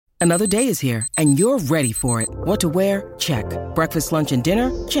Another day is here, and you're ready for it. What to wear? Check. Breakfast, lunch, and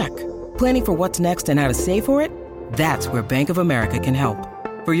dinner? Check. Planning for what's next and how to save for it? That's where Bank of America can help.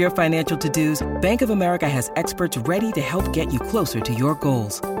 For your financial to-dos, Bank of America has experts ready to help get you closer to your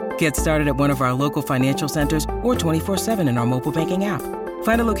goals. Get started at one of our local financial centers or 24/7 in our mobile banking app.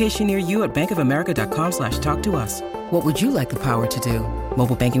 Find a location near you at bankofamerica.com/talktous. What would you like the power to do?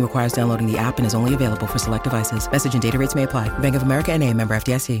 Mobile banking requires downloading the app and is only available for select devices. Message and data rates may apply. Bank of America N.A., member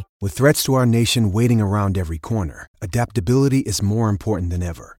FDIC. With threats to our nation waiting around every corner, adaptability is more important than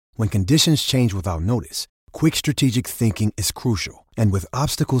ever. When conditions change without notice, quick strategic thinking is crucial. And with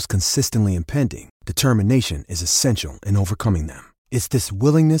obstacles consistently impending, determination is essential in overcoming them. It's this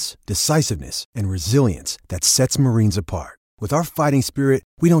willingness, decisiveness, and resilience that sets Marines apart. With our fighting spirit,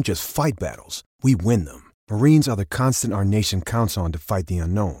 we don't just fight battles, we win them. Marines are the constant our nation counts on to fight the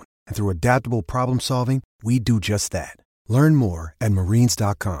unknown. And through adaptable problem solving, we do just that. Learn more at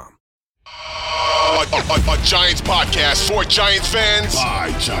marines.com. A Giants podcast for Giants fans.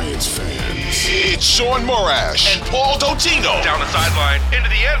 By Giants fans. It's Sean Morash and Paul Dottino. Down the sideline, into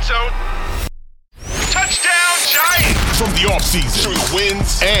the end zone. Touchdown, Giants! From the offseason through the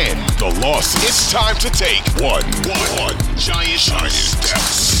wins and the losses, it's time to take one Giant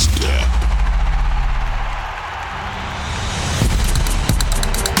step.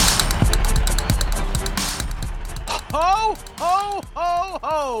 Ho, ho, ho,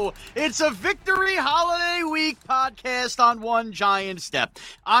 ho. It's a Victory Holiday Week podcast on One Giant Step.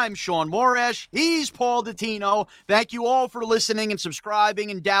 I'm Sean Morash. He's Paul Dottino. Thank you all for listening and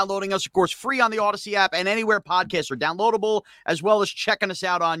subscribing and downloading us, of course, free on the Odyssey app and anywhere podcasts are downloadable, as well as checking us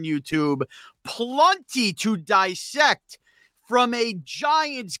out on YouTube. Plenty to dissect from a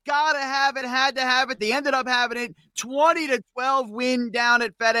Giants gotta have it, had to have it. They ended up having it 20-12 win down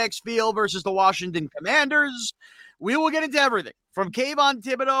at FedEx Field versus the Washington Commanders. We will get into everything from Kayvon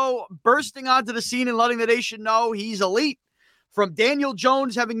Thibodeau bursting onto the scene and letting the nation know he's elite, from Daniel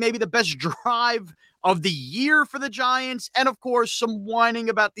Jones having maybe the best drive of the year for the Giants, and of course, some whining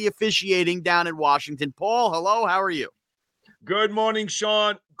about the officiating down in Washington. Paul, hello, how are you? Good morning,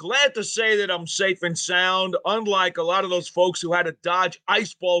 Sean. Glad to say that I'm safe and sound, unlike a lot of those folks who had to dodge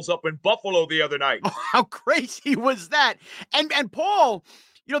ice balls up in Buffalo the other night. Oh, how crazy was that? And Paul,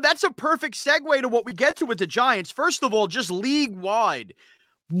 you know, that's a perfect segue to what we get to with the Giants. First of all, just league-wide,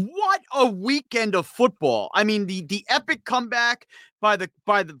 what a weekend of football. I mean, the epic comeback by the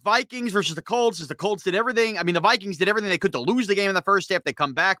Vikings versus the Colts, as the Colts did everything. I mean, the Vikings did everything they could to lose the game in the first half. They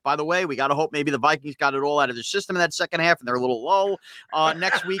come back. By the way, we got to hope maybe the Vikings got it all out of their system in that second half, and they're a little low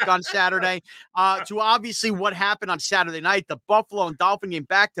next week on Saturday. To obviously what happened on Saturday night, the Buffalo and Dolphin game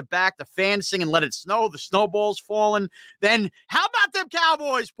back-to-back, the fans singing Let It Snow, the snowball's falling. Then how about them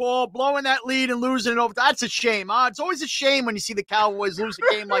Cowboys, Paul, blowing that lead and losing it over? That's a shame. It's always a shame when you see the Cowboys lose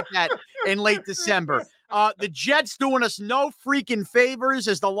a game like that in late December. The Jets doing us no freaking favors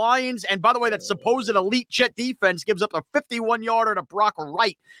as the Lions, and by the way, that supposed elite Jet defense gives up a 51-yarder to Brock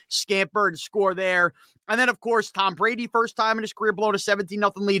Wright scamper and score there. And then, of course, Tom Brady, first time in his career, blowing a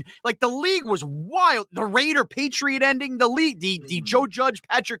 17-0 lead. Like, the league was wild. The Raider-Patriot ending, the league, the Joe Judge,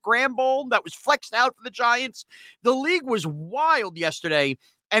 Patrick Graham Bowl that was flexed out for the Giants. The league was wild yesterday,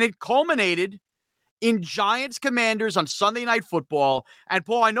 and it culminated in Giants Commanders on Sunday Night Football. And,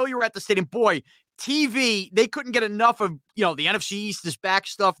 Paul, I know you were at the stadium. Boy, TV, they couldn't get enough of, you know, the NFC East is back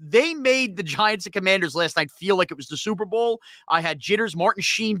stuff. They made the Giants and Commanders last night feel like it was the Super Bowl. I had jitters. Martin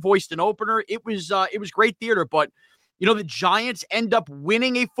Sheen voiced an opener. It was great theater, but you know, the Giants end up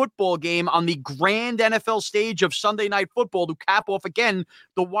winning a football game on the grand NFL stage of Sunday Night Football to cap off again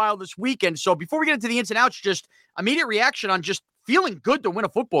the wildest weekend. So before we get into the ins and outs, just immediate reaction on just feeling good to win a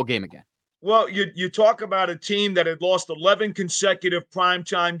football game again. Well, you talk about a team that had lost 11 consecutive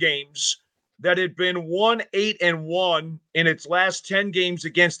primetime games, that had been 1-8-1 in its last 10 games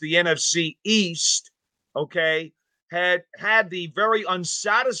against the NFC East, okay, had the very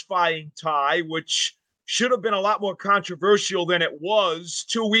unsatisfying tie, which should have been a lot more controversial than it was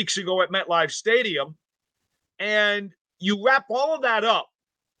 2 weeks ago at MetLife Stadium. And you wrap all of that up,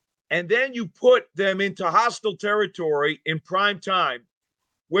 and then you put them into hostile territory in prime time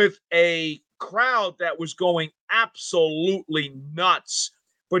with a crowd that was going absolutely nuts.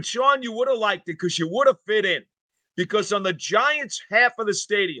 But, Sean, you would have liked it because you would have fit in. Because on the Giants' half of the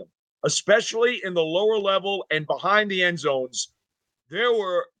stadium, especially in the lower level and behind the end zones, there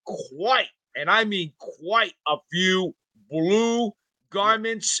were quite, and I mean quite, a few blue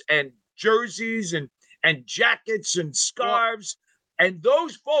garments and jerseys and jackets and scarves. And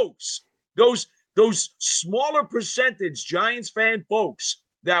those folks, those smaller percentage Giants fan folks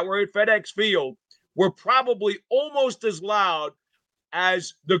that were at FedEx Field were probably almost as loud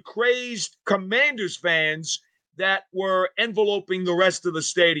as the crazed Commanders fans that were enveloping the rest of the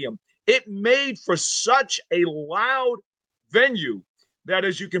stadium. It made for such a loud venue that,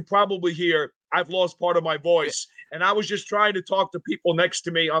 as you can probably hear, I've lost part of my voice. And I was just trying to talk to people next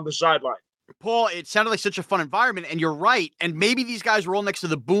to me on the sideline. Paul, it sounded like such a fun environment, and you're right. And maybe these guys were all next to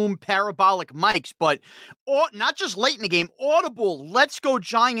the boom parabolic mics, but not just late in the game, audible "Let's Go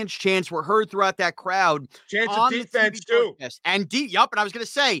Giants" chants were heard throughout that crowd. Chants of defense, too. And and I was going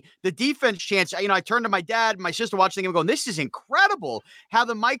to say, the defense chants, I turned to my dad and my sister watching the game going, this is incredible how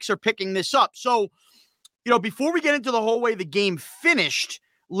the mics are picking this up. So, before we get into the whole way the game finished,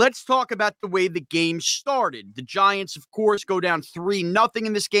 let's talk about the way the game started. The Giants, of course, go down 3-0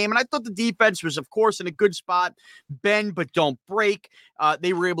 in this game. And I thought the defense was, of course, in a good spot. Bend, but don't break.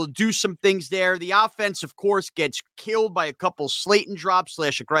 They were able to do some things there. The offense, of course, gets killed by a couple Slayton drops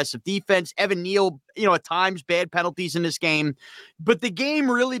 / aggressive defense. Evan Neal, at times, bad penalties in this game. But the game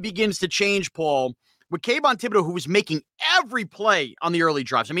really begins to change, Paul, with Kayvon Thibodeaux, who was making every play on the early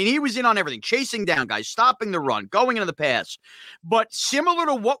drives. I mean, he was in on everything, chasing down guys, stopping the run, going into the pass. But similar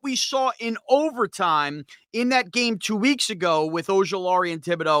to what we saw in overtime in that game 2 weeks ago with Ojulari and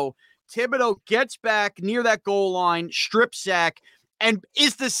Thibodeaux, Thibodeaux gets back near that goal line, strip sack, and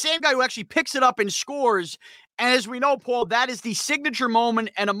is the same guy who actually picks it up and scores. And as we know, Paul, that is the signature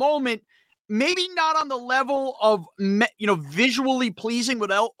moment, and a moment maybe not on the level of, visually pleasing with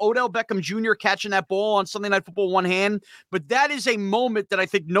Odell Beckham Jr. catching that ball on Sunday Night Football one hand, but that is a moment that I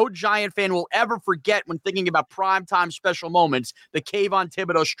think no Giant fan will ever forget when thinking about primetime special moments. The Kayvon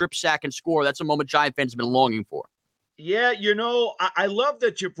Thibodeaux strip sack and score. That's a moment Giant fans have been longing for. Yeah, I love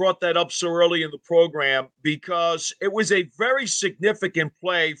that you brought that up so early in the program, because it was a very significant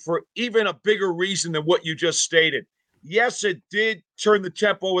play for even a bigger reason than what you just stated. Yes, it did turn the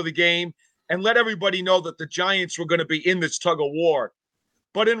tempo of the game and let everybody know that the Giants were going to be in this tug of war.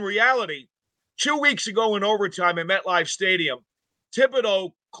 But in reality, 2 weeks ago in overtime at MetLife Stadium,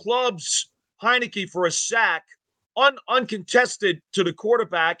 Thibodeaux clubs Heinicke for a sack, uncontested to the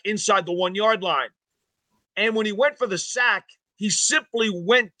quarterback inside the 1 yard line. And when he went for the sack, he simply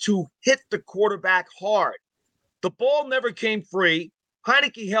went to hit the quarterback hard. The ball never came free.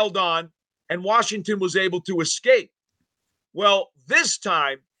 Heinicke held on, and Washington was able to escape. Well, this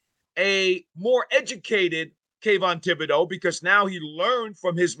time, a more educated Kayvon Thibodeaux, because now he learned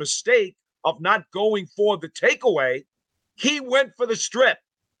from his mistake of not going for the takeaway, he went for the strip.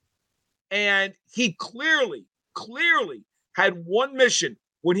 And he clearly had one mission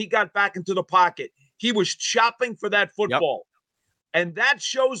when he got back into the pocket. He was chopping for that football. Yep. And that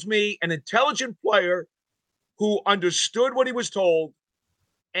shows me an intelligent player who understood what he was told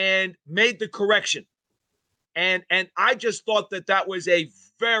and made the correction. And I just thought that was a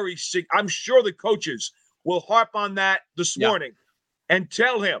very sick. I'm sure the coaches will harp on that this morning and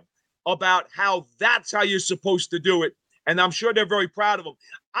tell him about how that's how you're supposed to do it. And I'm sure they're very proud of him.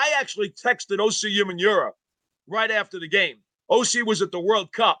 I actually texted Osi Umenyiora right after the game. Osi was at the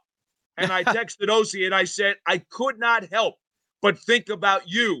World Cup, and I texted Osi and I said, I could not help but think about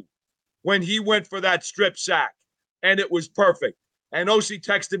you when he went for that strip sack, and it was perfect. And Osi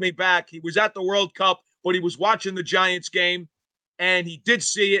texted me back. He was at the World Cup, but he was watching the Giants game, and he did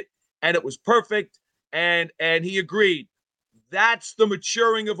see it, and it was perfect, and he agreed. That's the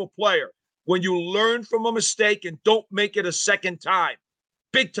maturing of a player, when you learn from a mistake and don't make it a second time.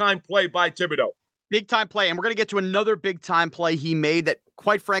 Big-time play by Thibodeaux. Big-time play, and we're going to get to another big-time play he made that,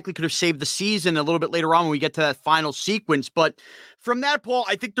 quite frankly, could have saved the season a little bit later on when we get to that final sequence. But from that, Paul,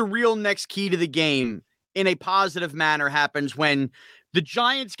 I think the real next key to the game in a positive manner happens when the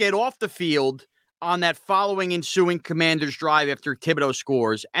Giants get off the field on that following ensuing Commanders drive after Thibodeaux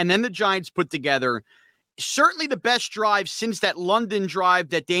scores. And then the Giants put together certainly the best drive since that London drive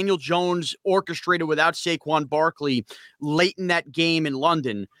that Daniel Jones orchestrated without Saquon Barkley late in that game in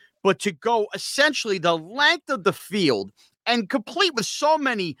London. But to go essentially the length of the field and complete with so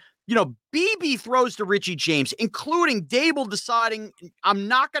many, BB throws to Richie James, including Dable deciding, I'm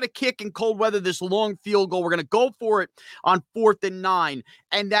not going to kick in cold weather this long field goal. We're going to go for it on 4th and 9.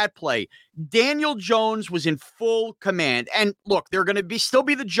 And that play, Daniel Jones was in full command. And look, there are going to still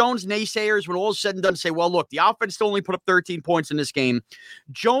be the Jones naysayers when all is said and done say, well, look, the offense still only put up 13 points in this game.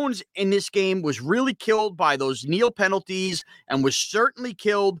 Jones in this game was really killed by those Neal penalties and was certainly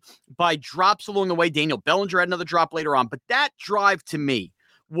killed by drops along the way. Daniel Bellinger had another drop later on. But that drive to me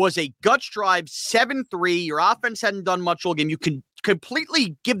was a guts drive, 7-3. Your offense hadn't done much all game. You can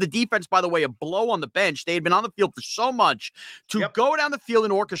completely give the defense, by the way, a blow on the bench. They had been on the field for so much to go down the field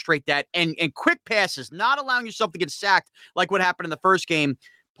and orchestrate that and quick passes, not allowing yourself to get sacked like what happened in the first game.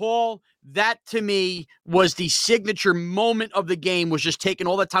 Paul, that to me was the signature moment of the game, was just taking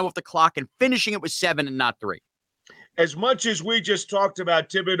all that time off the clock and finishing it with 7 and not 3. As much as we just talked about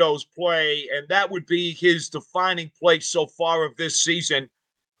Thibodeau's play, and that would be his defining play so far of this season,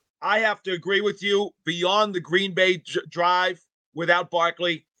 I have to agree with you. Beyond the Green Bay drive without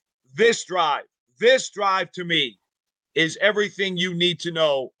Barkley, this drive to me is everything you need to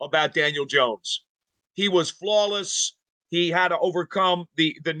know about Daniel Jones. He was flawless. He had to overcome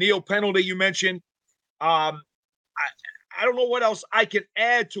the kneel penalty you mentioned. I don't know what else I can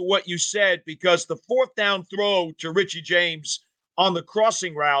add to what you said, because the fourth down throw to Richie James on the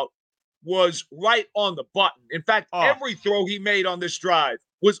crossing route was right on the button. In fact, every throw he made on this drive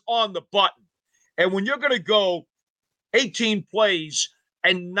was on the button. And when you're going to go 18 plays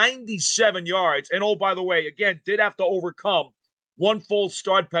and 97 yards, and oh, by the way, again, did have to overcome one full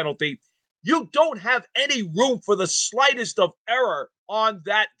start penalty, you don't have any room for the slightest of error on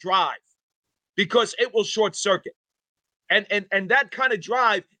that drive, because it will short circuit. And that kind of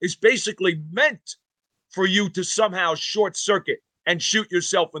drive is basically meant for you to somehow short circuit and shoot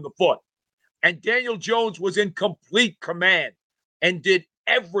yourself in the foot. And Daniel Jones was in complete command and did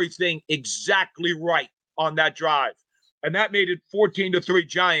everything exactly right on that drive. And that made it 14-3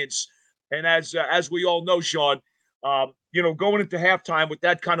 Giants. And as we all know, Sean, going into halftime with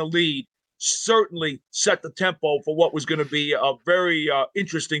that kind of lead certainly set the tempo for what was going to be a very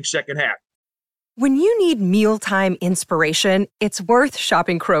interesting second half. When you need mealtime inspiration, it's worth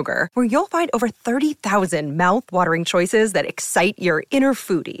shopping Kroger, where you'll find over 30,000 mouth-watering choices that excite your inner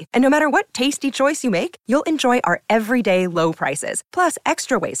foodie. And no matter what tasty choice you make, you'll enjoy our everyday low prices, plus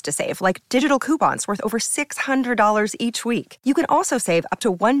extra ways to save, like digital coupons worth over $600 each week. You can also save up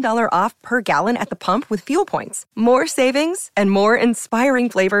to $1 off per gallon at the pump with fuel points. More savings and more inspiring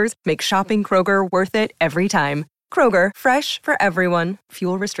flavors make shopping Kroger worth it every time. Kroger, fresh for everyone.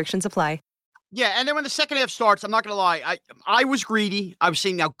 Fuel restrictions apply. Yeah, and then when the second half starts, I'm not going to lie, I was greedy. I was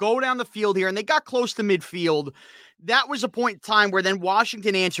saying, now go down the field here, and they got close to midfield. That was a point in time where then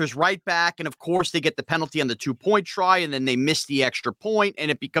Washington answers right back, and of course they get the penalty on the 2-point try, and then they miss the extra point,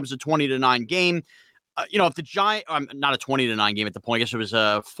 and it becomes a 20-9 game. If the Giants, not a 20-9 game at the point, I guess it was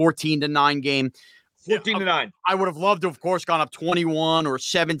a 14-9 game. 14-9. I would have loved to, of course, gone up 21 or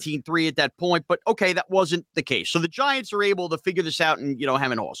 17-3 at that point, but okay, that wasn't the case. So the Giants are able to figure this out and,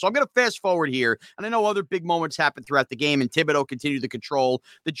 hem and haw. So I'm going to fast forward here, and I know other big moments happened throughout the game, and Thibodeau continued to control.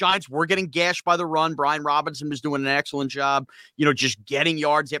 The Giants were getting gashed by the run. Brian Robinson was doing an excellent job, just getting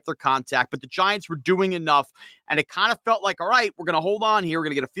yards after contact, but the Giants were doing enough, and it kind of felt like, all right, we're going to hold on here. We're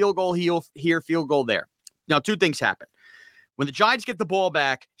going to get a field goal here, field goal there. Now, two things happen. When the Giants get the ball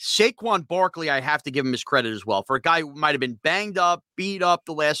back, Saquon Barkley, I have to give him his credit as well. For a guy who might have been banged up, beat up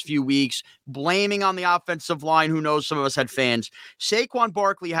the last few weeks, blaming on the offensive line, who knows, some of us had fans. Saquon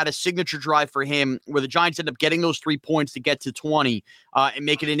Barkley had a signature drive for him where the Giants end up getting those 3 points to get to 20 and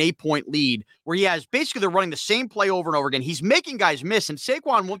make it an 8-point lead, where he has basically they're running the same play over and over again. He's making guys miss. And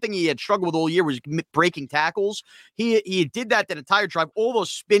Saquon, one thing he had struggled with all year was breaking tackles. He did that entire drive, all those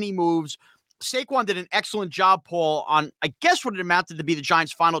spinny moves. Saquon did an excellent job, Paul, on, I guess, what it amounted to be the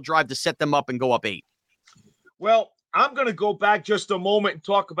Giants' final drive to set them up and go up 8. Well, I'm going to go back just a moment and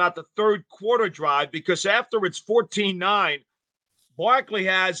talk about the third quarter drive, because after it's 14-9, Barkley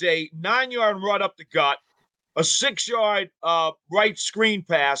has a 9-yard run up the gut, a 6-yard right screen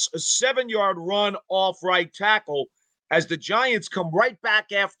pass, a 7-yard run off right tackle, as the Giants come right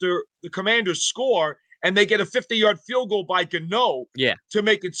back after the Commanders score, and they get a 50-yard field goal by Gano to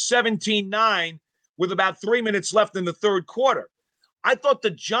make it 17-9 with about 3 minutes left in the third quarter. I thought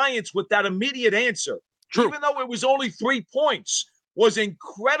the Giants, with that immediate answer, even though it was only 3 points, was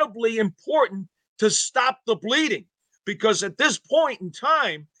incredibly important to stop the bleeding. Because at this point in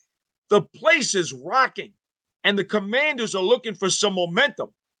time, the place is rocking, and the Commanders are looking for some momentum.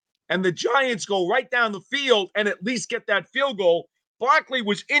 And the Giants go right down the field and at least get that field goal. Barkley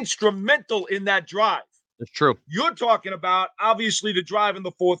was instrumental in that drive. That's true. You're talking about, obviously, the drive in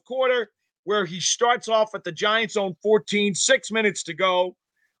the fourth quarter where he starts off at the Giants' own 14, 6 minutes to go.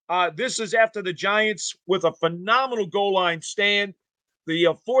 This is after the Giants with a phenomenal goal line stand.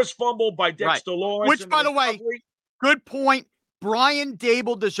 The forced fumble by Dexter Lawrence. Which, by the way, good point. Brian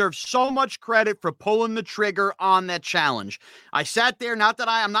Daboll deserves so much credit for pulling the trigger on that challenge. I sat there, I'm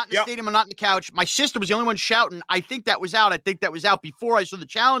not in the stadium, I'm not in the couch. My sister was the only one shouting, I think that was out before I saw the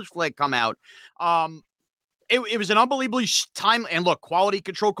challenge flag come out. It was an unbelievably time, and look, quality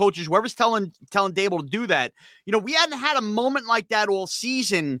control coaches, whoever's telling Daboll to do that, we hadn't had a moment like that all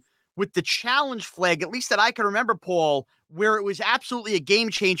season with the challenge flag, at least that I can remember, Paul, where it was absolutely a game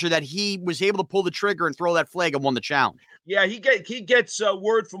changer that he was able to pull the trigger and throw that flag and won the challenge. Yeah, he gets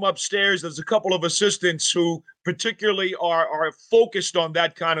word from upstairs. There's a couple of assistants who particularly are focused on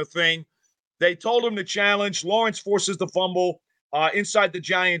that kind of thing. They told him to challenge. Lawrence forces the fumble inside the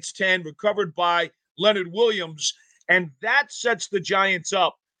Giants' 10, recovered by Leonard Williams, and that sets the Giants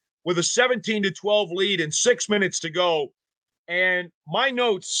up with a 17-12 lead and 6 minutes to go. And my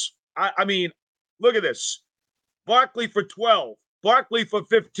notes, I mean, look at this. Barkley for 12, Barkley for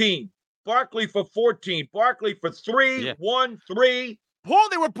 15, Barkley for 14, Barkley for 3, 1, 3. Paul,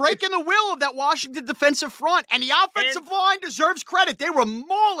 they were breaking the will of that Washington defensive front, and the offensive line deserves credit. They were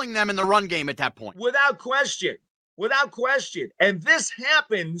mauling them in the run game at that point. Without question. Without question. And this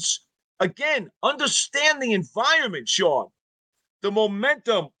happens, again, understand the environment, Sean. The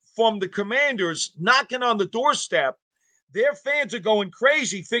momentum from the Commanders knocking on the doorstep. Their fans are going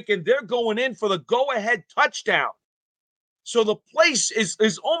crazy thinking they're going in for the go-ahead touchdown. So the place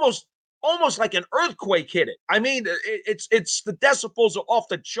is almost like an earthquake hit it. I mean, it's the decibels are off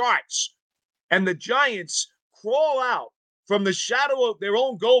the charts. And the Giants crawl out from the shadow of their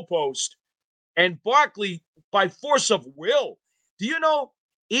own goalpost, and Barkley, by force of will. Do you know,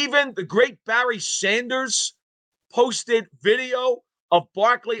 even the great Barry Sanders posted video of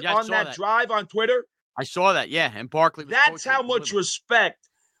Barkley on that drive on Twitter? I saw that, yeah. And Barkley was That's how much respect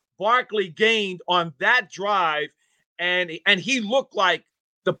Barkley gained on that drive. And he looked like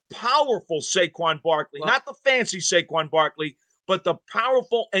the powerful Saquon Barkley, not the fancy Saquon Barkley, but the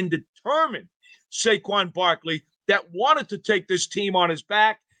powerful and determined Saquon Barkley that wanted to take this team on his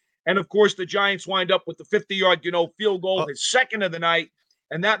back. And, of course, the Giants wind up with the 50-yard, field goal, his second of the night,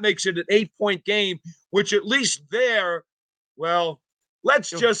 and that makes it an 8-point game, which at least there, well, let's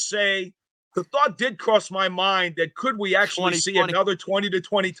just say the thought did cross my mind that could we actually see another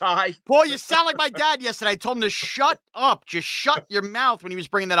 20-20 tie? Paul, you sound like my dad yesterday. I told him to shut up. Just shut your mouth when he was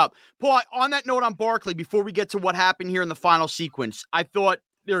bringing that up. Paul, on that note on Barkley, before we get to what happened here in the final sequence, I thought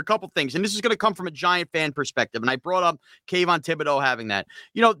there are a couple things, and this is going to come from a Giant fan perspective, and I brought up Kayvon Thibodeau having that.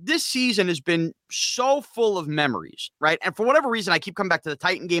 This season has been so full of memories, right? And for whatever reason, I keep coming back to the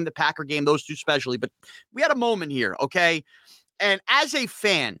Titan game, the Packer game, those two especially, but we had a moment here, okay? And as a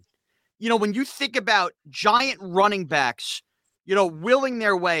fan, when you think about Giant running backs, willing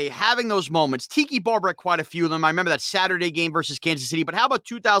their way, having those moments, Tiki Barber had quite a few of them. I remember that Saturday game versus Kansas City, but how about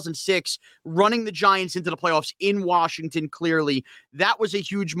 2006, running the Giants into the playoffs in Washington, clearly. That was a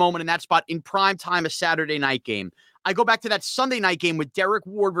huge moment in that spot in prime time, a Saturday night game. I go back to that Sunday night game with Derek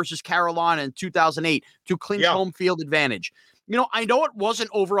Ward versus Carolina in 2008 to clinch home field advantage. I know it wasn't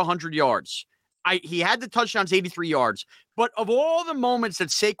over 100 yards. He had the touchdowns, 83 yards. But of all the moments that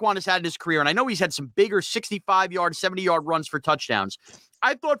Saquon has had in his career, and I know he's had some bigger 65-yard, 70-yard runs for touchdowns,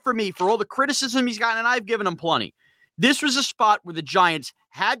 I thought for me, for all the criticism he's gotten, and I've given him plenty, this was a spot where the Giants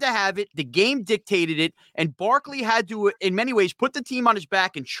had to have it. The game dictated it, and Barkley had to, in many ways, put the team on his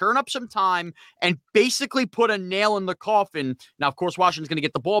back and churn up some time and basically put a nail in the coffin. Now, of course, Washington's going to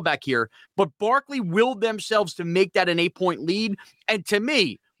get the ball back here, but Barkley willed themselves to make that an 8-point lead. And to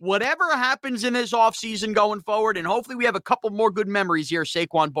me, whatever happens in this offseason going forward, and hopefully we have a couple more good memories here,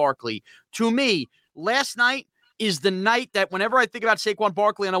 Saquon Barkley. To me, last night is the night that whenever I think about Saquon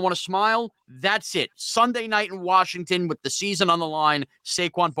Barkley and I want to smile, that's it. Sunday night in Washington with the season on the line,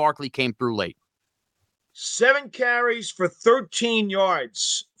 Saquon Barkley came through late. 7 carries for 13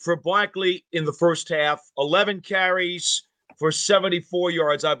 yards for Barkley in the first half, 11 carries for 74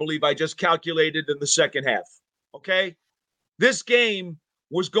 yards, I believe I just calculated in the second half. Okay? This game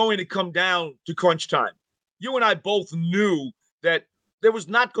was going to come down to crunch time. You and I both knew that there was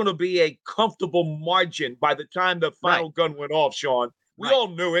not going to be a comfortable margin by the time the final gun went off, Sean. We all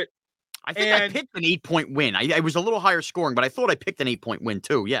knew it. I think I picked an 8-point win. I was a little higher scoring, but I thought I picked an 8-point win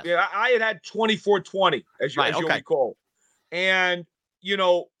too. Yeah, I had 24-20, as you recall. And,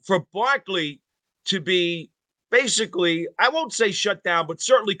 for Barkley to be basically, I won't say shut down, but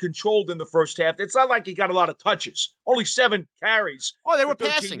certainly controlled in the first half. It's not like he got a lot of touches. Only 7 carries. Oh, they were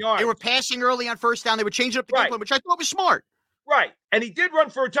passing. Yards. They were passing early on first down. They were changing up the game plan, which I thought was smart. Right. And he did run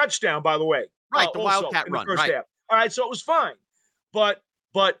for a touchdown, by the way. Right, the Wildcat run. First half. All right, so it was fine. But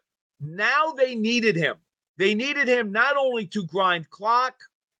now they needed him. They needed him not only to grind clock,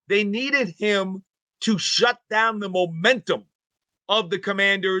 they needed him to shut down the momentum of the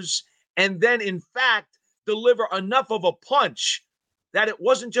Commanders and then, in fact, deliver enough of a punch that it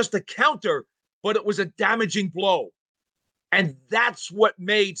wasn't just a counter, but it was a damaging blow. And that's what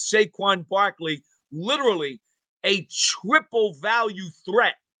made Saquon Barkley literally a triple value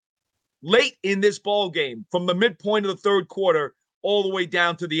threat late in this ball game from the midpoint of the third quarter all the way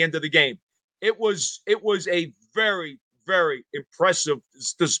down to the end of the game. It was a very, very impressive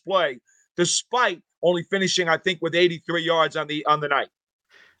display, despite only finishing, I think, with 83 yards on the night.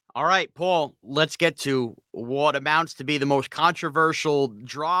 All right, Paul, let's get to what amounts to be the most controversial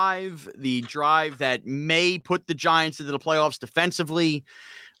drive, the drive that may put the Giants into the playoffs defensively,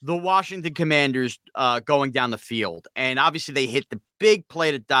 the Washington Commanders going down the field. And obviously they hit the big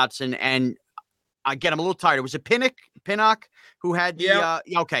play to Dotson. And again, I'm a little tired. Was it Pinnock who had the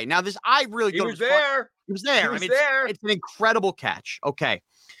okay. Now this I really He was there. He was there. It's an incredible catch. Okay.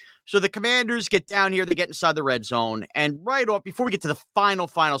 So the Commanders get down here, they get inside the red zone, and right off, before we get to the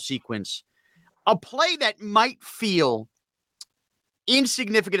final sequence, a play that might feel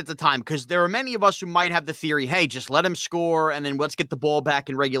insignificant at the time, because there are many of us who might have the theory, hey, just let him score, and then let's get the ball back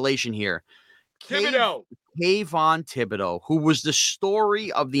in regulation here. Kayvon Thibodeaux, who was the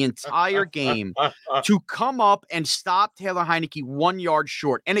story of the entire game, to come up and stop Taylor Heinicke 1 yard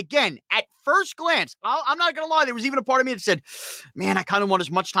short. And again, at first glance, I'm not going to lie, there was even a part of me that said, man, I kind of want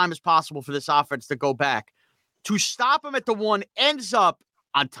as much time as possible for this offense to go back. To stop him at the one ends up,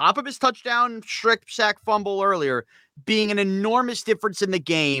 on top of his touchdown, strip sack fumble earlier, being an enormous difference in the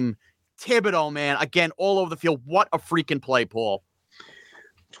game. Thibodeaux, man, again, all over the field. What a freaking play, Paul.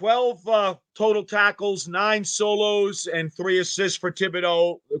 12 total tackles, 9 solos, and 3 assists for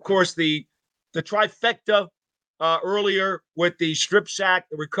Thibodeaux. Of course, the trifecta earlier with the strip sack,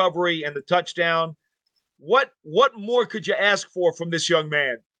 the recovery, and the touchdown. What more could you ask for from this young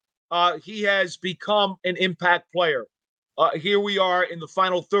man? He has become an impact player. Here we are in the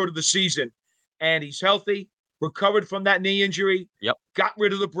final third of the season, and he's healthy, recovered from that knee injury, got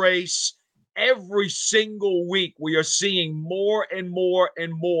rid of the brace. Every single week, we are seeing more and more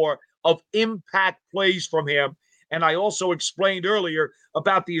and more of impact plays from him. And I also explained earlier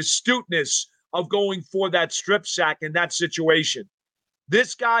about the astuteness of going for that strip sack in that situation.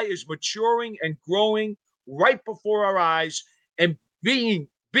 This guy is maturing and growing right before our eyes and being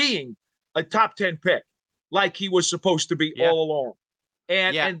a top 10 pick like he was supposed to be all along.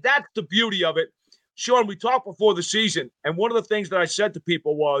 And that's the beauty of it. Sean, we talked before the season, and one of the things that I said to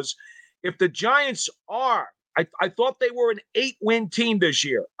people was, if the Giants are, I thought they were an 8-win team this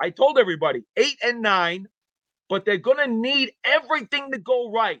year. I told everybody 8-9, but they're going to need everything to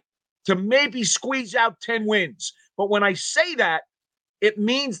go right to maybe squeeze out 10 wins. But when I say that, it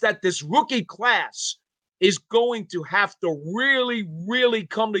means that this rookie class is going to have to really, really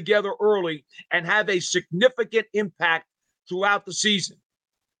come together early and have a significant impact throughout the season.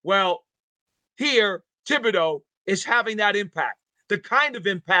 Well, here, Thibodeaux is having that impact, the kind of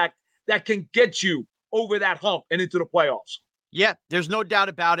impact that can get you over that hump and into the playoffs. Yeah, there's no doubt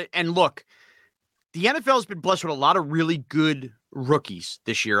about it. And look, the NFL has been blessed with a lot of really good rookies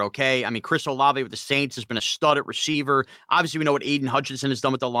this year, okay? I mean, Chris Olave with the Saints has been a stud at receiver. Obviously, we know what Aiden Hutchinson has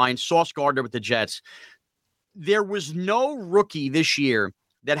done with the Lions. Sauce Gardner with the Jets. There was no rookie this year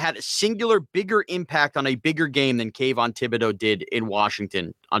that had a singular bigger impact on a bigger game than Kayvon Thibodeaux did in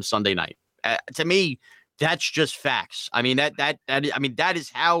Washington on Sunday night. To me, that's just facts. I mean, that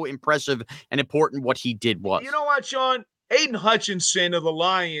is how impressive and important what he did was. You know what, Sean? Aiden Hutchinson of the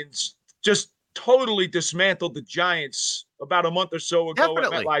Lions just totally dismantled the Giants about a month or so ago at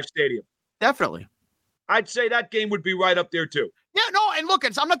MetLife Stadium. Definitely. I'd say that game would be right up there, too. Yeah, no, and look,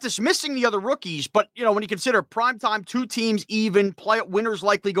 I'm not dismissing the other rookies, but, when you consider primetime, 2 teams even, winners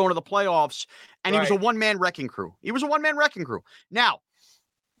likely going to the playoffs, and he was a one-man wrecking crew. Now,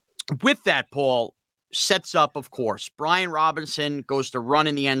 with that, Paul, sets up, of course, Brian Robinson goes to run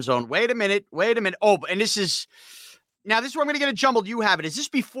in the end zone. Wait a minute. Oh, and this is where I'm going to get it jumbled. You have it. Is this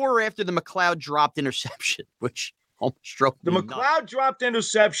before or after the McLeod dropped interception, which almost drove the McLeod dropped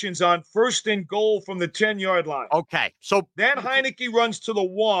interceptions on 1st and goal from the 10-yard line. Okay. So then Heinicke runs to the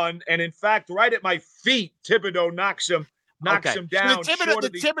 1, and in fact, right at my feet, Thibodeaux knocks him down short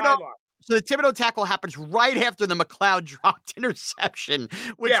of the pylon. So the Thibodeaux tackle happens right after the McLeod dropped interception,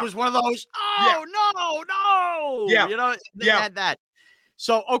 which was one of those, no. They had that.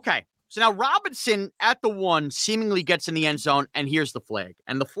 So, okay. So now Robinson at the 1 seemingly gets in the end zone, and here's the flag.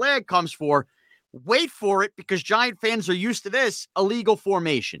 And the flag comes for, wait for it, because Giant fans are used to this, illegal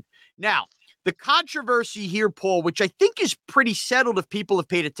formation. Now, the controversy here, Paul, which I think is pretty settled if people have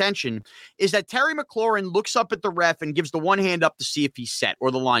paid attention, is that Terry McLaurin looks up at the ref and gives the one hand up to see if he's set,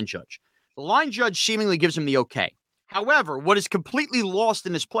 or the line judge. The line judge seemingly gives him the okay. However, what is completely lost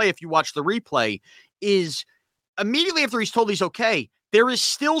in this play, if you watch the replay, is immediately after he's told he's okay, there is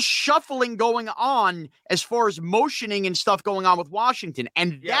still shuffling going on as far as motioning and stuff going on with Washington.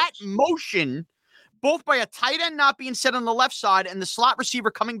 And that motion both by a tight end not being set on the left side and the slot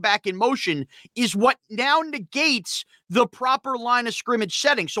receiver coming back in motion, is what now negates the proper line of scrimmage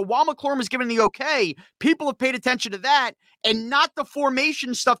setting. So while McLaurin was given the okay, people have paid attention to that and not the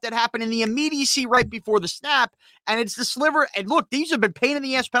formation stuff that happened in the immediacy right before the snap. And it's the sliver. And look, these have been pain in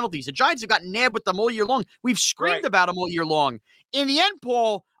the ass penalties. The Giants have gotten nabbed with them all year long. We've screamed about them all year long. In the end,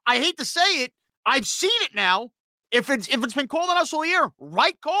 Paul, I hate to say it, I've seen it now. If it's been called on us all year,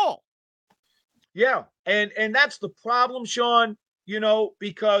 right call. Yeah, and that's the problem, Sean,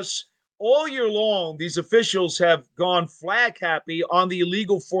 because all year long, these officials have gone flag happy on the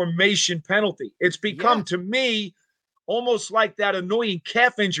illegal formation penalty. It's become, to me, almost like that annoying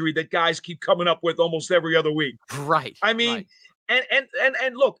calf injury that guys keep coming up with almost every other week. Right. I mean,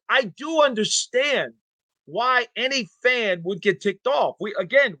 and look, I do understand why any fan would get ticked off.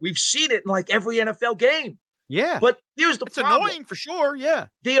 We've seen it in like every NFL game. Yeah. But here's the problem. It's annoying for sure, yeah.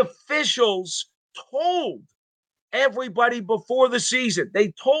 The officials told everybody before the season.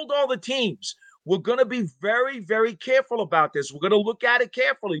 They told all the teams, we're going to be very, very careful about this. We're going to look at it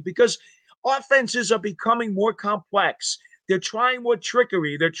carefully because offenses are becoming more complex. They're trying more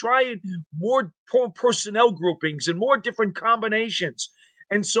trickery. They're trying more personnel groupings and more different combinations.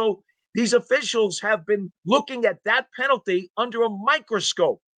 And so these officials have been looking at that penalty under a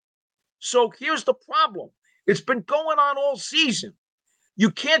microscope. So here's the problem. It's been going on all season. You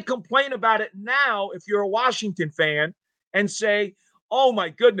can't complain about it now if you're a Washington fan and say, oh, my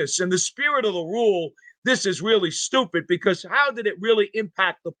goodness, in the spirit of the rule, this is really stupid because how did it really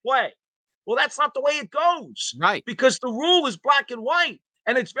impact the play? Well, that's not the way it goes. Right. Because the rule is black and white,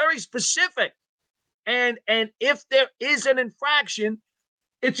 and it's very specific. And if there is an infraction,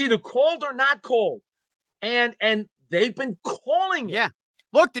 it's either called or not called. And they've been calling it. Yeah.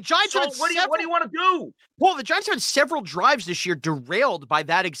 Look, the Giants have what do you want to do? Well, the Giants have had several drives this year derailed by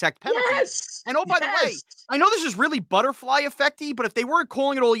that exact penalty. Yes. And by the way, I know this is really butterfly effecty, but if they weren't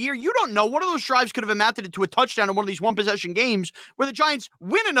calling it all year, you don't know. One of those drives could have amounted to a touchdown in one of these one-possession games where the Giants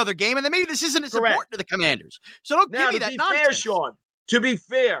win another game, and then maybe this isn't as important to the Commanders. So don't give me that nonsense. Fair, Sean, to be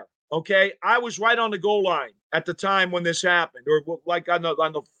fair, okay, I was right on the goal line at the time when this happened, or like on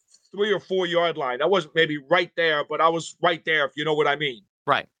the 3 or 4 yard line. I wasn't maybe right there, but I was right there, if you know what I mean.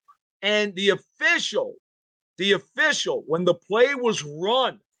 Right. And the official, when the play was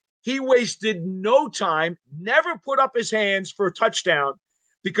run, he wasted no time, never put up his hands for a touchdown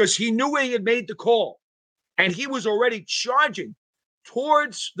because he knew he had made the call. And he was already charging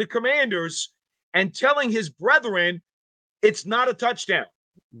towards the Commanders and telling his brethren, it's not a touchdown.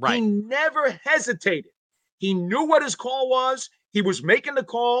 Right. He never hesitated. He knew what his call was. He was making the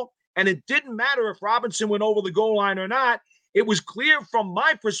call, and it didn't matter if Robinson went over the goal line or not. It was clear from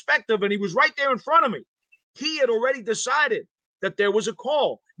my perspective, and he was right there in front of me. He had already decided that there was a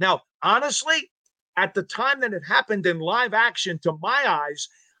call. Now, honestly, at the time that it happened in live action, to my eyes,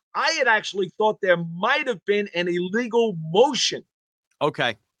 I had actually thought there might have been an illegal motion.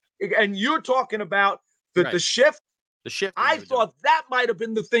 Okay. And you're talking about the shift? The shift. I thought that might have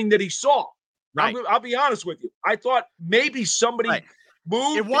been the thing that he saw. Right. I'll be honest with you. I thought maybe somebody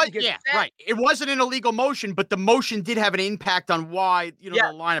moved. It was, right. It wasn't an illegal motion, but the motion did have an impact on why, the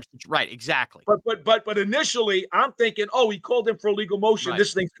lineup. Right, exactly. But initially, I'm thinking, he called him for illegal motion. Right.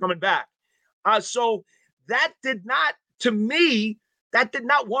 This thing's coming back. So that did not, to me, that did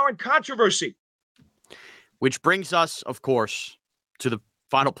not warrant controversy. Which brings us, of course, to the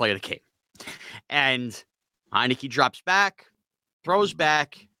final play of the game. And Heinicke drops back, throws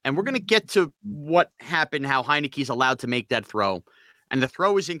back, and we're going to get to what happened, how Heinicke's allowed to make that throw. And the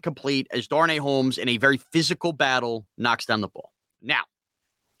throw is incomplete as Darnay Holmes, in a very physical battle, knocks down the ball. Now,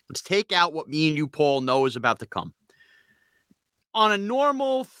 let's take out what me and you, Paul, know is about to come. On a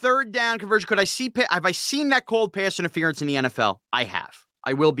normal third down conversion, have I seen that called pass interference in the NFL? I have.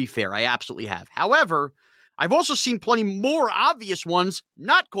 I will be fair. I absolutely have. However, I've also seen plenty more obvious ones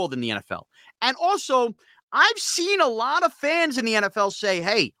not called in the NFL. And also, I've seen a lot of fans in the NFL say,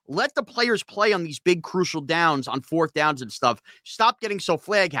 hey, let the players play on these big crucial downs, on fourth downs and stuff. Stop getting so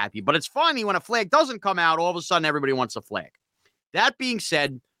flag happy. But it's funny when a flag doesn't come out, all of a sudden everybody wants a flag. That being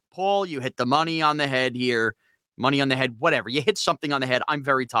said, Paul, you hit the money on the head here. Money on the head, whatever. You hit something on the head. I'm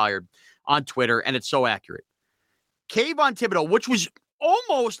very tired on Twitter, and it's so accurate. Kayvon Thibodeaux, which was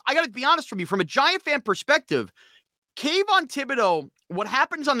almost, I got to be honest with you, from a Giant fan perspective, Kayvon Thibodeaux, what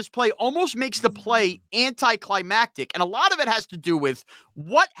happens on this play almost makes the play anticlimactic. And a lot of it has to do with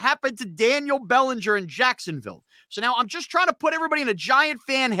what happened to Daniel Bellinger in Jacksonville. So now I'm just trying to put everybody in a Giant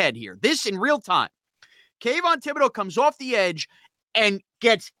fan head here. This in real time. Kayvon Thibodeaux comes off the edge and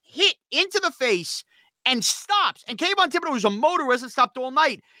gets hit into the face and stops. And Kayvon Thibodeau, who's a motor who hasn't stopped all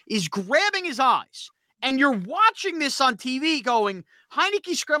night, is grabbing his eyes. And you're watching this on TV going,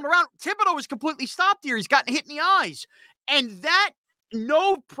 Heinicke scrambling around. Thibodeau is completely stopped here. He's gotten hit in the eyes. And that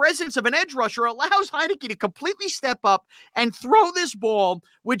no presence of an edge rusher allows Heinicke to completely step up and throw this ball,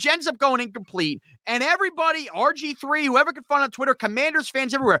 which ends up going incomplete. And everybody, RG3, whoever can find on Twitter, Commanders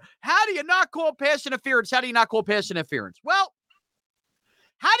fans everywhere, how do you not call pass interference? How do you not call pass interference? Well,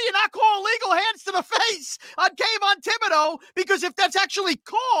 how do you not call illegal hands to the face on Kayvon Thibodeau? Because if that's actually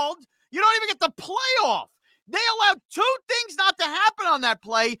called, you don't even get the playoff. They allowed two things not to happen on that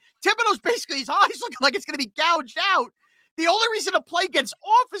play. Thibodeau's basically, his eyes looking like it's going to be gouged out. The only reason a play gets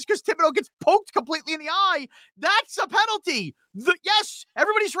off is because Thibodeau gets poked completely in the eye. That's a penalty. Yes,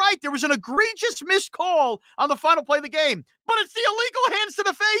 everybody's right. There was an egregious missed call on the final play of the game, but it's the illegal hands to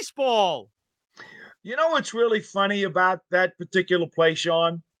the face, Paul. You know what's really funny about that particular play,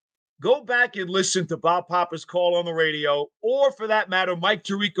 Sean? Go back and listen to Bob Papa's call on the radio, or for that matter, Mike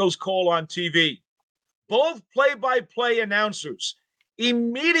Tirico's call on TV. Both play-by-play announcers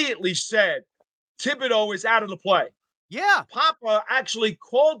immediately said Thibodeau is out of the play. Yeah. Papa actually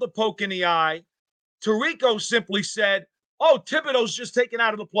called the poke in the eye. Tirico simply said, oh, Thibodeau's just taken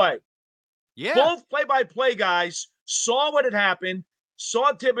out of the play. Yeah. Both play-by-play guys saw what had happened,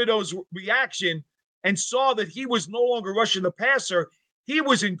 saw Thibodeau's reaction, and saw that he was no longer rushing the passer. He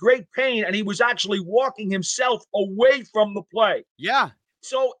was in great pain, and he was actually walking himself away from the play. Yeah.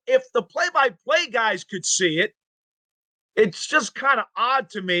 So if the play-by-play guys could see it, it's just kind of odd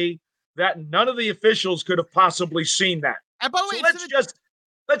to me that none of the officials could have possibly seen that. And by the way,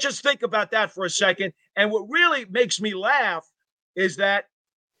 let's just think about that for a second. And what really makes me laugh is that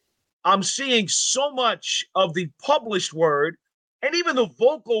I'm seeing so much of the published word and even the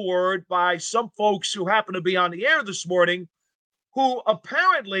vocal word by some folks who happen to be on the air this morning who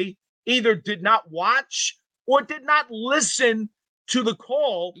apparently either did not watch or did not listen to the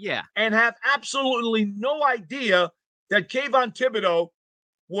call and have absolutely no idea that Kayvon Thibodeau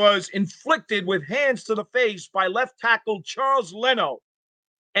was inflicted with hands to the face by left tackle Charles Leno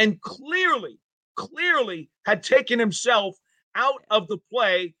and clearly had taken himself out of the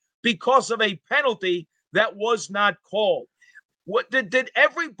play because of a penalty that was not called. What did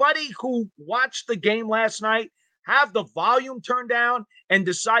everybody who watched the game last night have the volume turned down and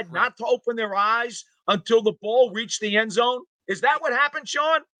decide not to open their eyes until the ball reached the end zone? Is that what happened,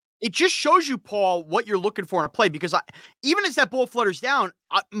 Sean? It just shows you, Paul, what you're looking for in a play, because even as that ball flutters down,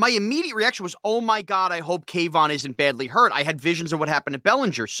 my immediate reaction was, oh, my God, I hope Kayvon isn't badly hurt. I had visions of what happened to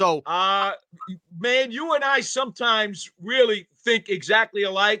Bellinger. So, man, you and I sometimes really think exactly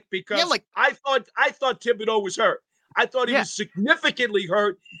alike because I thought Thibodeau was hurt. I thought he was significantly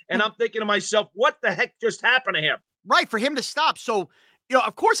hurt, and I'm thinking to myself, what the heck just happened to him? Right, for him to stop. So,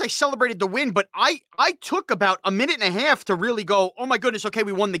 of course I celebrated the win, but I took about a minute and a half to really go, oh my goodness, okay,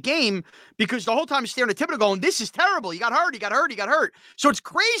 we won the game, because the whole time I'm staring at Thibodeau going, this is terrible. He got hurt. So it's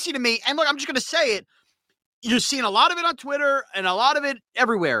crazy to me. And look, I'm just going to say it. You're seeing a lot of it on Twitter and a lot of it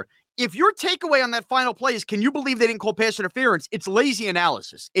everywhere. If your takeaway on that final play is, can you believe they didn't call pass interference? It's lazy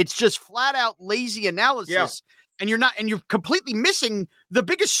analysis. It's just flat out lazy analysis. Yeah. And you're completely missing the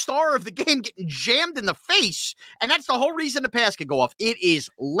biggest star of the game getting jammed in the face. And that's the whole reason the pass could go off. It is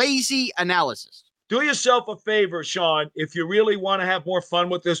lazy analysis. Do yourself a favor, Sean. If you really want to have more fun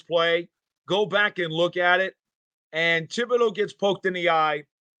with this play, go back and look at it. And Thibodeau gets poked in the eye.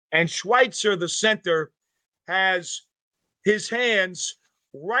 And Schweitzer, the center, has his hands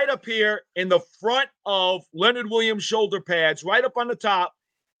right up here in the front of Leonard Williams' shoulder pads, right up on the top.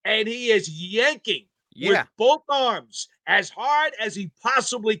 And he is yanking with both arms as hard as he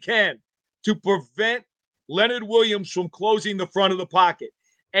possibly can to prevent Leonard Williams from closing the front of the pocket.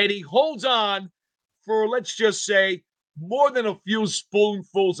 And he holds on for, let's just say, more than a few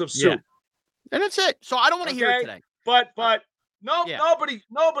spoonfuls of soup. And that's it. So I don't want to hear it today. But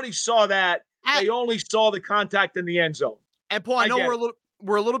nobody saw that. They only saw the contact in the end zone. And Paul, I know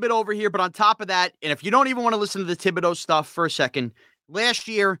we're a little bit over here, but on top of that, and if you don't even want to listen to the Thibodeau stuff for a second, last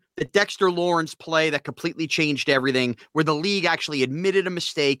year, the Dexter Lawrence play that completely changed everything, where the league actually admitted a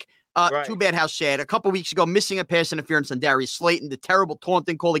mistake. Too bad how sad. A couple weeks ago, missing a pass interference on Darius Slayton, the terrible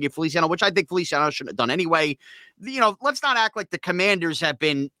taunting call against Feliciano, which I think Feliciano shouldn't have done anyway. Let's not act like the Commanders have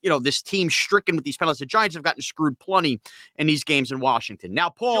been, this team stricken with these penalties. The Giants have gotten screwed plenty in these games in Washington. Now,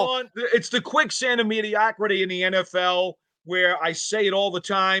 Paul. Sean, it's the quicksand of mediocrity in the NFL where I say it all the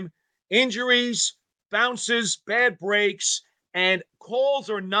time. Injuries, bounces, bad breaks, and calls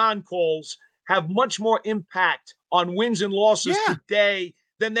or non-calls have much more impact on wins and losses today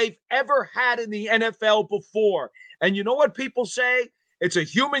than they've ever had in the NFL before. And you know what people say? It's a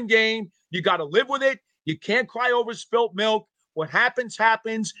human game. You got to live with it. You can't cry over spilt milk. What happens,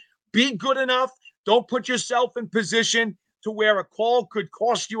 happens. Be good enough. Don't put yourself in position to where a call could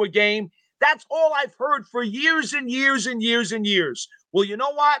cost you a game. That's all I've heard for years and years and years and years. Well, you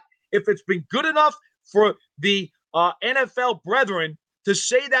know what? If it's been good enough for the NFL brethren to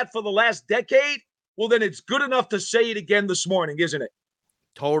say that for the last decade, well, then it's good enough to say it again this morning, isn't it?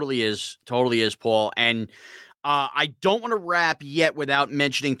 Totally is, Paul. And I don't want to wrap yet without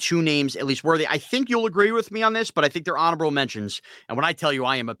mentioning two names, at least worthy. I think you'll agree with me on this, but I think they're honorable mentions. And when I tell you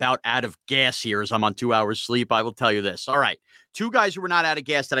I am about out of gas here as I'm on 2 hours sleep, I will tell you this. All right. Two guys who were not out of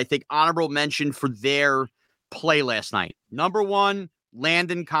gas that I think honorable mention for their play last night. Number one,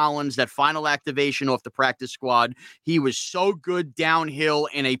 Landon Collins, that final activation off the practice squad. He was so good downhill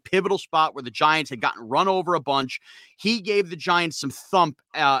in a pivotal spot where the Giants had gotten run over a bunch. He gave the Giants some thump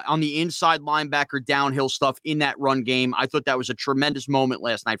on the inside linebacker downhill stuff in that run game. I thought that was a tremendous moment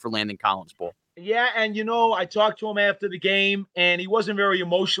last night for Landon Collins, Paul. Yeah, and I talked to him after the game, and he wasn't very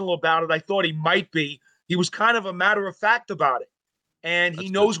emotional about it. I thought he might be. He was kind of a matter of fact about it. And he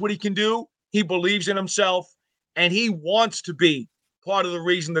knows what he can do. He believes in himself, and he wants to be part of the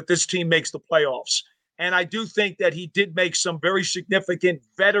reason that this team makes the playoffs. And I do think that he did make some very significant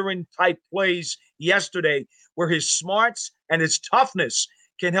veteran-type plays yesterday where his smarts and his toughness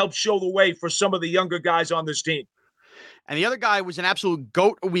can help show the way for some of the younger guys on this team. And the other guy was an absolute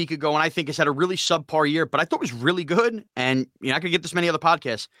GOAT a week ago, and I think has had a really subpar year, but I thought was really good. And you're not going to get this many other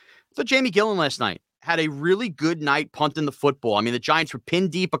podcasts. I thought Jamie Gillen last night had a really good night punting the football. I mean, the Giants were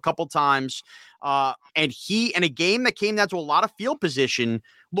pinned deep a couple times. And he, in a game that came down to a lot of field position,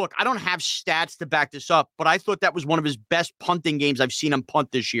 look, I don't have stats to back this up, but I thought that was one of his best punting games I've seen him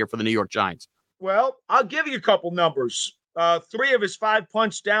punt this year for the New York Giants. Well, I'll give you a couple numbers. 3 of his 5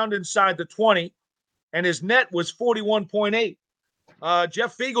 punts down inside the 20, and his net was 41.8.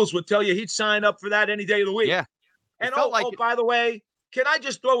 Jeff Fiegels would tell you he'd sign up for that any day of the week. Yeah. And by the way, can I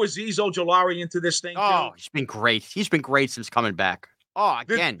just throw Azeez Ojulari into this thing? Oh, he's been great. He's been great since coming back. Oh,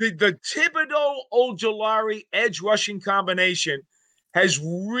 again. The Thibodeau-Ojulari edge rushing combination has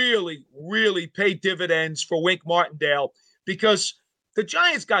really, really paid dividends for Wink Martindale because the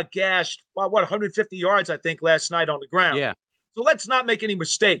Giants got gashed by, 150 yards, I think, last night on the ground. Yeah. So let's not make any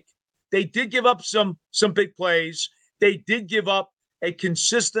mistake. They did give up some big plays. They did give up a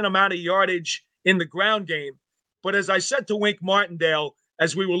consistent amount of yardage in the ground game. But as I said to Wink Martindale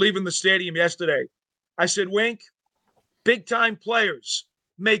as we were leaving the stadium yesterday, I said, Wink, big-time players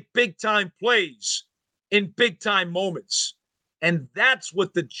make big-time plays in big-time moments. And that's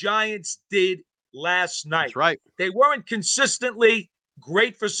what the Giants did last night. That's right. They weren't consistently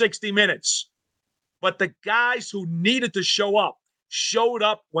great for 60 minutes, but the guys who needed to show up showed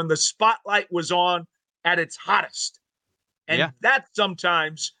up when the spotlight was on at its hottest. And that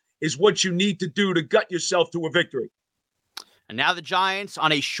sometimes is what you need to do to gut yourself to a victory. And now the Giants,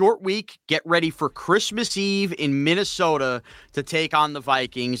 on a short week, get ready for Christmas Eve in Minnesota to take on the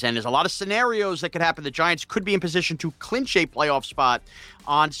Vikings. And there's a lot of scenarios that could happen. The Giants could be in position to clinch a playoff spot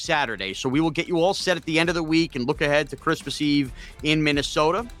on Saturday. So we will get you all set at the end of the week and look ahead to Christmas Eve in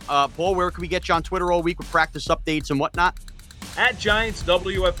Minnesota. Paul, where can we get you on Twitter all week with practice updates and whatnot? At Giants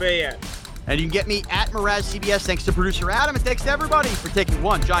WFAN. And you can get me at Mraz CBS. Thanks to producer Adam, and thanks to everybody for taking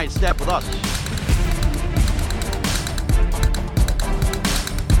one giant step with us.